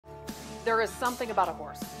There is something about a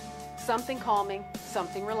horse, something calming,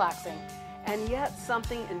 something relaxing, and yet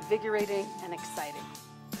something invigorating and exciting.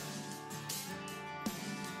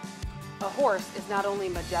 A horse is not only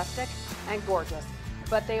majestic and gorgeous,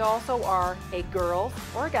 but they also are a girl's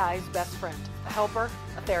or a guy's best friend, a helper,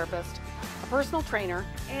 a therapist, a personal trainer,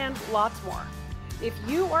 and lots more. If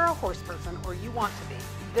you are a horse person or you want to be,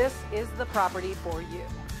 this is the property for you.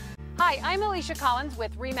 Hi, I'm Alisha Collins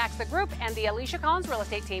with RE/MAX the Group and the Alisha Collins Real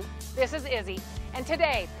Estate Team. This is Izzy, and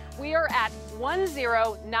today we are at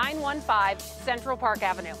 10915 Central Park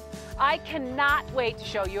Avenue. I cannot wait to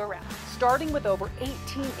show you around, starting with over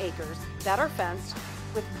 18 acres that are fenced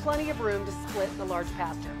with plenty of room to split the large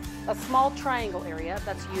pasture. A small triangle area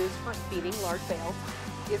that's used for feeding large bales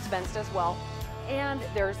is fenced as well, and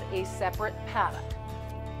there's a separate paddock,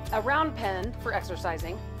 a round pen for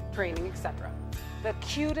exercising, training, etc. The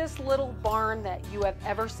cutest little barn that you have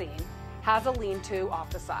ever seen has a lean-to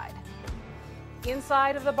off the side.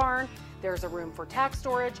 Inside of the barn, there's a room for tack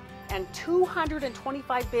storage and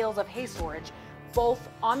 225 bales of hay storage, both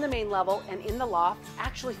on the main level and in the loft,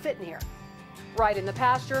 actually fit in here. Ride in the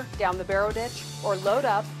pasture, down the barrow ditch, or load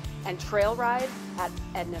up and trail ride at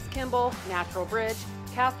Edna's Kimball, Natural Bridge,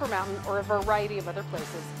 Casper Mountain, or a variety of other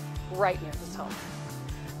places right near this home.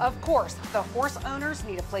 Of course, the horse owners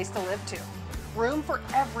need a place to live too. Room for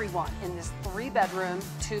everyone in this 3-bedroom,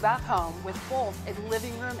 2-bath home with both a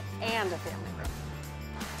living room and a family room.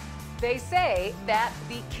 They say that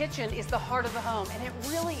the kitchen is the heart of the home, and it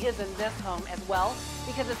really is in this home as well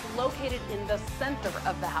because it's located in the center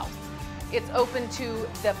of the house. It's open to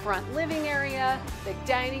the front living area, the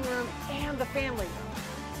dining room, and the family room.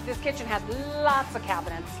 This kitchen has lots of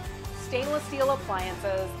cabinets, stainless steel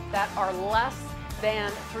appliances that are less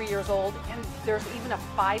than 3 years old, and there's even a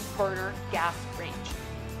 5-burner gas range.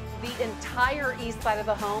 The entire east side of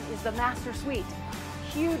the home is the master suite.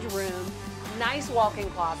 Huge room, nice walk-in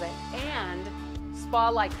closet, and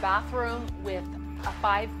spa-like bathroom with a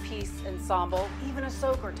 5-piece ensemble, even a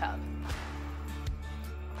soaker tub.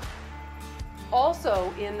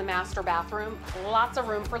 Also in the master bathroom, lots of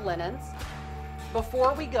room for linens.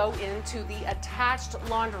 Before we go into the attached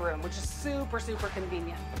laundry room, which is super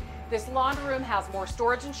convenient. This laundry room has more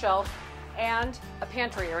storage and shelves and a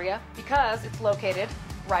pantry area because it's located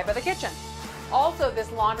right by the kitchen. Also, this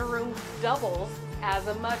laundry room doubles as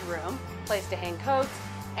a mud room, place to hang coats,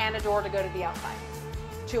 and a door to go to the outside.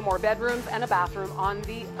 2 more bedrooms and a bathroom on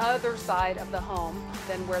the other side of the home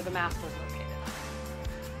than where the master is located.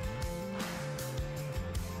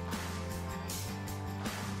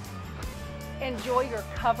 Enjoy your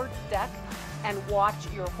covered deck and watch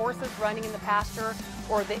your horses running in the pasture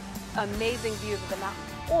or the amazing views of the mountain.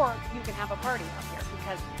 Or you can have a party up here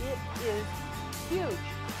because it is huge.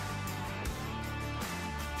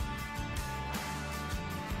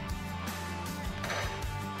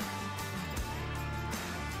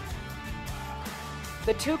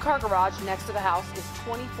 The 2-car garage next to the house is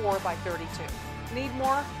 24 by 32. Need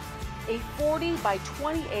more? A 40 by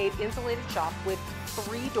 28 insulated shop with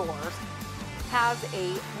 3 doors has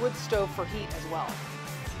a wood stove for heat as well.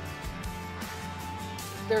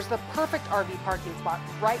 There's the perfect RV parking spot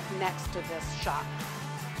right next to this shop.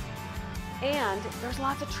 And there's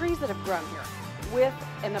lots of trees that have grown here with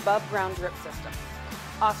an above-ground drip system.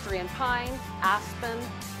 Austrian pine, aspen,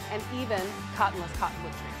 and even cottonless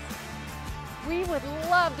cottonwood trees. We would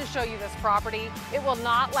love to show you this property. It will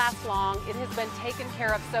not last long. It has been taken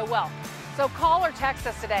care of so well. So call or text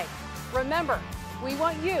us today. Remember, we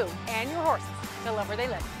want you and your horses to love where they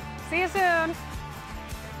live. See you soon.